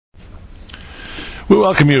We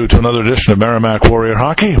welcome you to another edition of Merrimack Warrior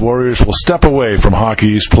Hockey. Warriors will step away from Hockey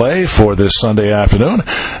East play for this Sunday afternoon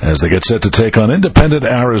as they get set to take on independent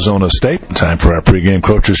Arizona State. Time for our pregame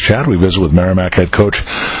coaches chat. We visit with Merrimack head coach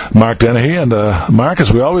Mark Dennehy. And Mark,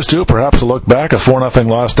 as we always do, perhaps a look back, a 4-0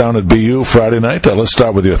 loss down at BU Friday night. Let's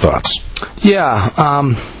start with your thoughts.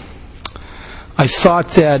 Yeah, I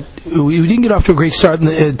thought that we didn't get off to a great start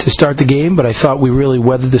to start the game, but I thought we really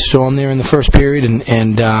weathered the storm there in the first period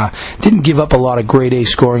and didn't give up a lot of grade A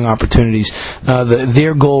scoring opportunities.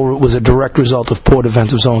 Their goal was a direct result of poor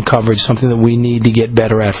defensive zone coverage, something that we need to get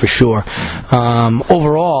better at for sure.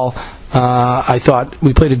 Overall, I thought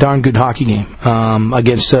we played a darn good hockey game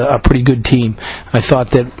against a pretty good team. I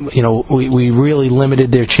thought that we really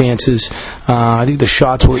limited their chances. I think the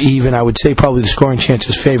shots were even. I would say probably the scoring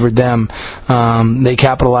chances favored them. They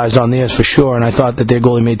capitalized on theirs for sure, and I thought that their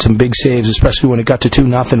goalie made some big saves, especially when it got to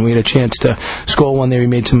 2-0. We had a chance to score one there. He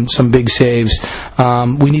made some big saves.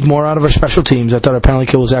 We need more out of our special teams. I thought our penalty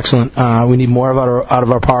kill was excellent. We need more out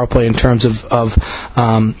of our power play in terms of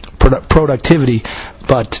productivity.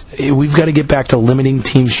 But we've got to get back to limiting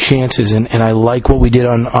teams' chances, and I like what we did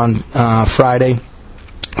on Friday.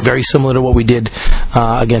 Very similar to what we did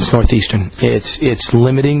against Northeastern. It's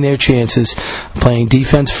limiting their chances, playing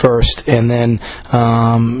defense first, and then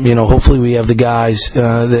hopefully we have the guys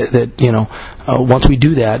that once we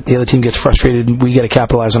do that, the other team gets frustrated, and we got to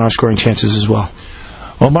capitalize on our scoring chances as well.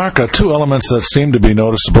 Well, Mark, two elements that seemed to be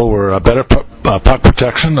noticeable were better puck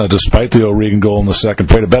protection, despite the O'Regan goal in the second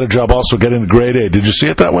period. A better job also getting to grade A. Did you see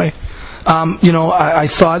it that way? I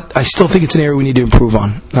still think it's an area we need to improve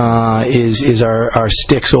on, is our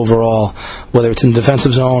sticks overall, whether it's in the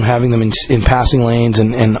defensive zone, having them in passing lanes,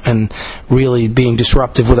 and really being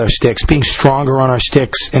disruptive with our sticks, being stronger on our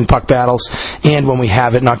sticks in puck battles, and when we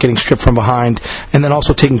have it, not getting stripped from behind, and then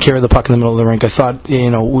also taking care of the puck in the middle of the rink. I thought,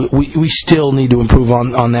 we still need to improve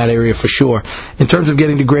on that area for sure. In terms of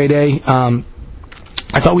getting to grade A,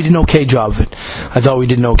 I thought we did an okay job of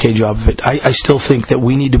it. I still think that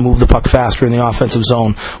we need to move the puck faster in the offensive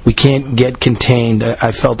zone. We can't get contained.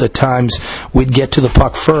 I felt at times we'd get to the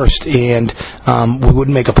puck first, and we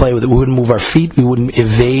wouldn't make a play with it. We wouldn't move our feet. We wouldn't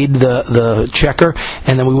evade the checker,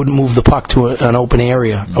 and then we wouldn't move the puck to an open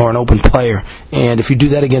area or an open player. And if you do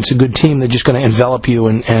that against a good team, they're just going to envelop you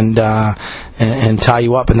and tie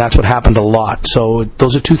you up, and that's what happened a lot. So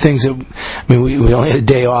those are two things that, we only had a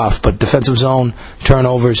day off, but defensive zone,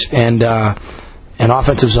 turnovers, and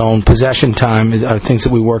offensive zone, possession time are things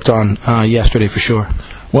that we worked on yesterday for sure.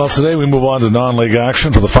 Well, today we move on to non-league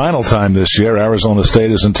action for the final time this year. Arizona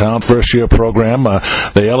State is in town, first-year program.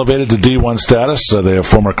 They elevated to D1 status. They're a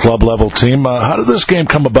former club-level team. How did this game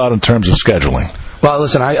come about in terms of scheduling? Well,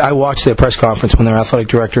 listen, I watched their press conference when their athletic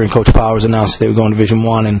director and Coach Powers announced they were going to Division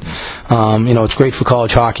I, and it's great for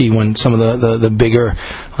college hockey when some of the bigger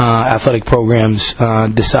athletic programs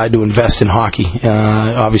decide to invest in hockey.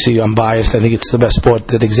 Obviously, I'm biased. I think it's the best sport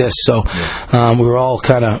that exists, so we were all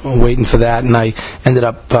kind of waiting for that, and I ended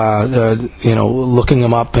up looking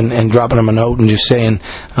them up and dropping them a note and just saying,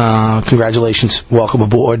 congratulations, welcome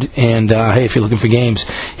aboard, and hey, if you're looking for games.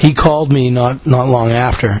 He called me not long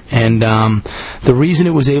after, and the reason it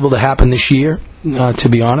was able to happen this year, to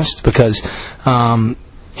be honest, because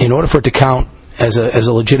in order for it to count as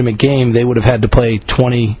a legitimate game, they would have had to play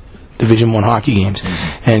 20 Division I hockey games.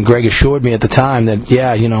 And Greg assured me at the time that,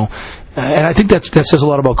 and I think that says a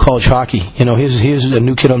lot about college hockey. Here's a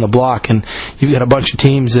new kid on the block, and you've got a bunch of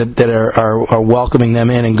teams that are welcoming them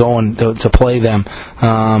in and going to play them.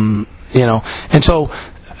 And so,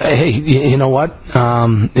 hey, you know what?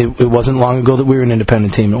 It wasn't long ago that we were an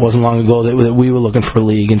independent team. It wasn't long ago that we were looking for a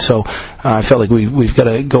league, and so I felt like we've got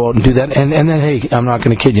to go out and do that. And then, hey, I'm not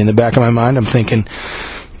going to kid you. In the back of my mind, I'm thinking,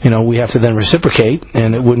 we have to then reciprocate,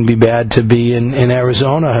 and it wouldn't be bad to be in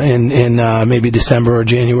Arizona in maybe December or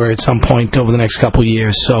January at some point over the next couple of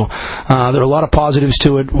years. So there are a lot of positives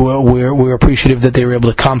to it. We're appreciative that they were able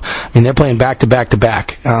to come. They're playing back to back to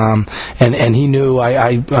back, and he knew.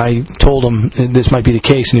 I told him this might be the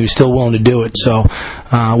case, and he was still willing to do it. So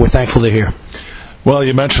we're thankful they're here. Well,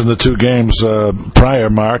 you mentioned the two games prior,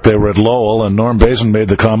 Mark. They were at Lowell, and Norm Bazin made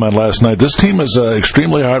the comment last night. This team is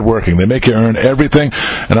extremely hardworking. They make you earn everything,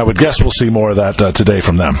 and I would guess we'll see more of that today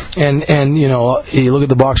from them. And you look at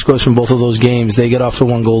the box scores from both of those games. They get off to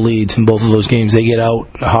 1-goal leads in both of those games. They get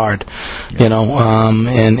out hard,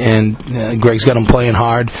 and Greg's got them playing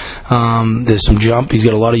hard. There's some jump. He's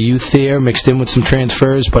got a lot of youth there mixed in with some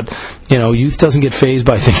transfers, but youth doesn't get fazed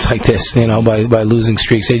by things like this. By losing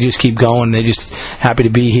streaks, they just keep going. They just happy to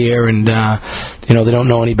be here, and they don't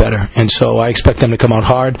know any better. And so I expect them to come out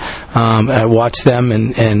hard. I watched them,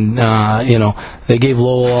 and they gave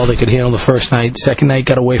Lowell all they could handle the first night. Second night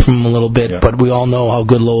got away from them a little bit, but we all know how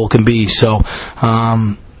good Lowell can be. So,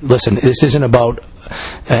 listen, this isn't about,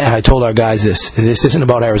 and I told our guys this isn't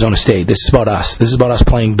about Arizona State. This is about us. This is about us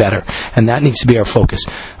playing better, and that needs to be our focus.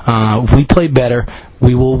 If we play better,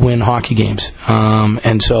 we will win hockey games.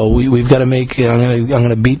 And so we've got to make, I'm going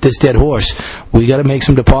to beat this dead horse. We got to make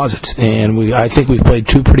some deposits. And I think we've played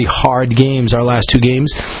two pretty hard games, our last two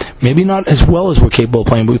games. Maybe not as well as we're capable of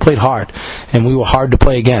playing, but we played hard. And we were hard to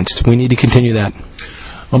play against. We need to continue that.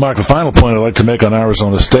 Well, Mark, the final point I'd like to make on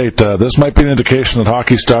Arizona State, this might be an indication that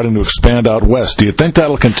hockey's starting to expand out west. Do you think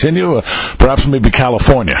that'll continue, perhaps maybe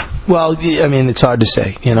California? Well, I mean, it's hard to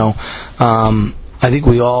say, I think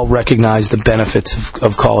we all recognize the benefits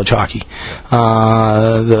of college hockey,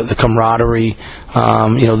 the camaraderie.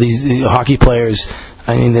 These hockey players,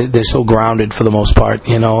 I mean, they're so grounded for the most part,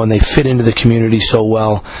 and they fit into the community so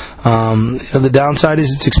well. The downside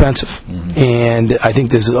is it's expensive, and I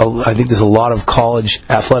think there's a lot of college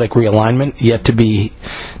athletic realignment yet to be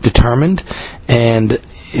determined, and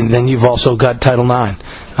then you've also got Title IX,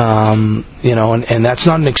 and that's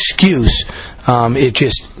not an excuse. It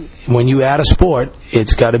just, when you add a sport,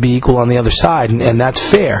 it's got to be equal on the other side, and that's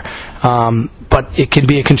fair. But it can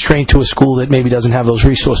be a constraint to a school that maybe doesn't have those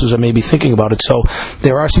resources or maybe thinking about it. So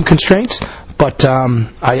there are some constraints, but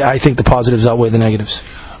I think the positives outweigh the negatives.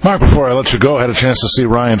 Mark, before I let you go, I had a chance to see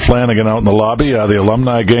Ryan Flanagan out in the lobby. The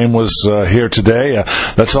alumni game was here today.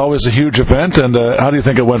 That's always a huge event, and how do you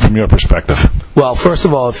think it went from your perspective? Well, first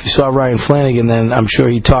of all, if you saw Ryan Flanagan, then I'm sure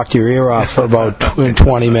he talked your ear off for about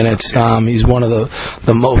 20 minutes. He's one of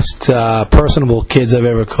the most personable kids I've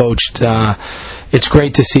ever coached. It's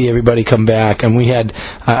great to see everybody come back. And we had,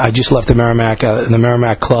 I just left the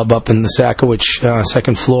Merrimack Club up in the Sakowich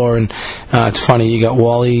second floor, and it's funny, you got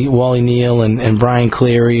Wally Neal and Brian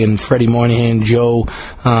Cleary and Freddie Moynihan, Joe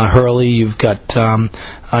Hurley, you've got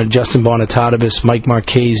Justin Bonatadibus, Mike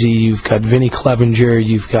Marchese, you've got Vinny Clevenger,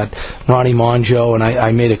 you've got Ronnie Monjo, and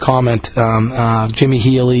I made a comment, Jimmy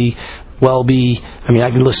Healy, Welby, I mean,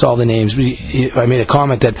 I can list all the names. I made a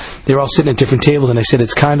comment that they're all sitting at different tables, and I said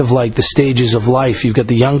it's kind of like the stages of life. You've got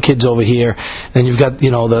the young kids over here, and you've got,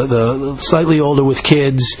 the slightly older with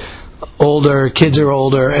kids are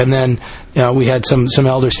older, and then we had some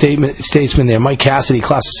elder statesmen there. Mike Cassidy,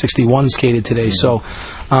 class of 61, skated today. So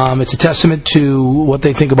it's a testament to what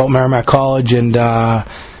they think about Merrimack College, and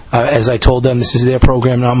as I told them, this is their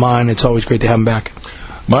program, not mine. It's always great to have them back.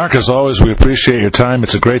 Mark, as always, we appreciate your time.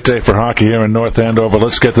 It's a great day for hockey here in North Andover.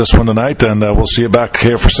 Let's get this one tonight, and we'll see you back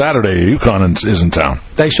here for Saturday. UConn is in town.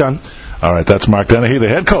 Thanks, Sean. All right, that's Mark Dennehy, the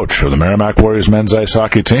head coach of the Merrimack Warriors men's ice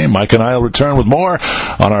hockey team. Mike and I will return with more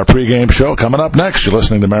on our pregame show coming up next. You're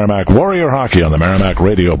listening to Merrimack Warrior Hockey on the Merrimack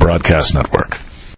Radio Broadcast Network.